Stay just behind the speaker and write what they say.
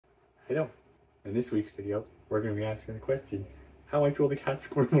I know. In this week's video, we're going to be asking the question, how much will the cat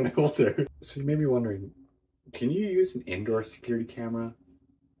squirt when I hold her? So you may be wondering, can you use an indoor security camera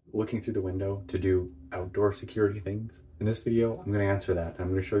looking through the window to do outdoor security things? In this video, I'm going to answer that. I'm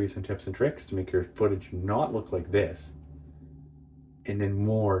going to show you some tips and tricks to make your footage not look like this, and then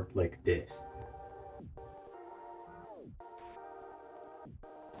more like this.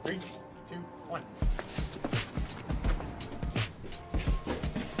 3, 2, 1.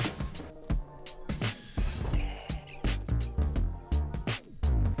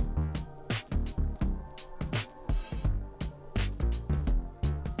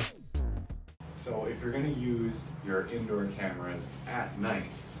 So if you're going to use your indoor cameras at night,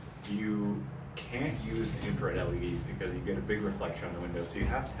 you can't use the infrared LEDs because you get a big reflection on the window. So you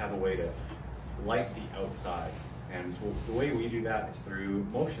have to have a way to light the outside. And so the way we do that is through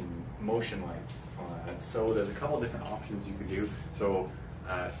motion lights. So there's a couple of different options you could do. So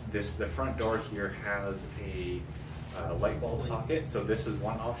the front door here has a light bulb socket. So this is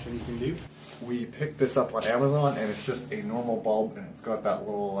one option you can do. We picked this up on Amazon, and it's just a normal bulb, and it's got that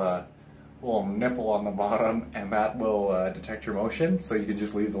little nipple on the bottom, and that will detect your motion. So you can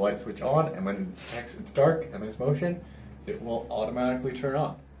just leave the light switch on, and when it detects it's dark and there's motion, it will automatically turn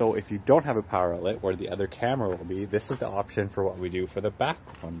on. So if you don't have a power outlet where the other camera will be, this is the option for what we do for the back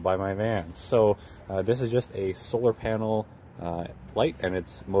one by my van. So this is just a solar panel light, and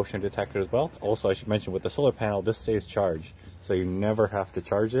it's motion detected as well. Also, I should mention, with the solar panel, this stays charged. So you never have to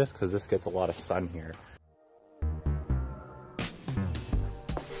charge this because this gets a lot of sun here.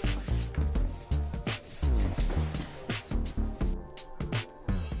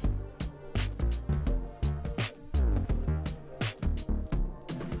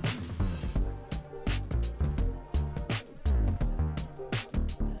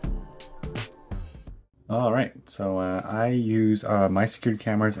 All right, so I use, my security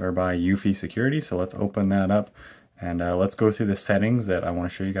cameras are by Eufy Security, so let's open that up and let's go through the settings that I want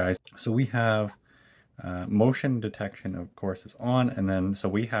to show you guys. So we have motion detection, of course, is on, and then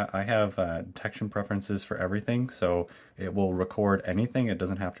so I have detection preferences for everything, so it will record anything. It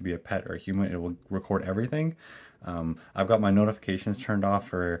doesn't have to be a pet or a human, it will record everything. I've got my notifications turned off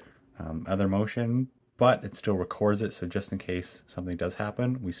for other motion, but it still records it, so just in case something does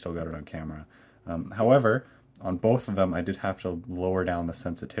happen, we still got it on camera. However, on both of them, I did have to lower down the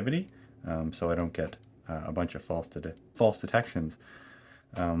sensitivity, so I don't get a bunch of false detections.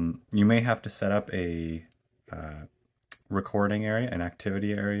 You may have to set up a recording area, an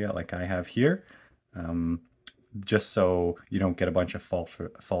activity area like I have here, just so you don't get a bunch of false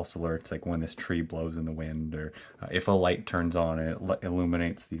alerts, like when this tree blows in the wind, or if a light turns on and it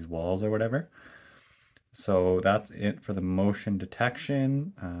illuminates these walls or whatever. So that's it for the motion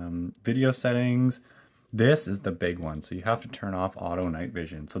detection. Video settings, this is the big one. So you have to turn off auto night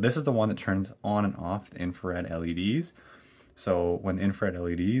vision. So this is the one that turns on and off the infrared LEDs. So when the infrared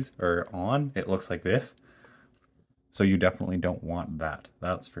LEDs are on, it looks like this. So you definitely don't want that,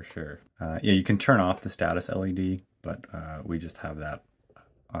 that's for sure. Yeah, you can turn off the status LED, but we just have that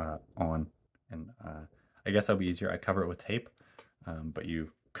on. And I guess that'll be easier. I cover it with tape, but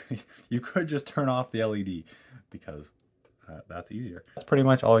you could just turn off the LED because that's easier. That's pretty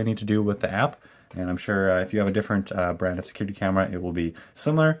much all you need to do with the app, and I'm sure if you have a different brand of security camera, it will be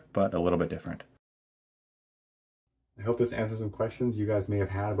similar but a little bit different. I hope this answers some questions you guys may have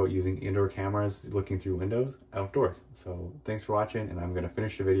had about using indoor cameras looking through windows outdoors. So thanks for watching, and I'm going to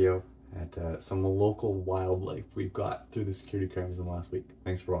finish the video at some local wildlife we've got through the security cameras in the last week.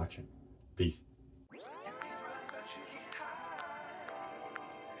 Thanks for watching. Peace.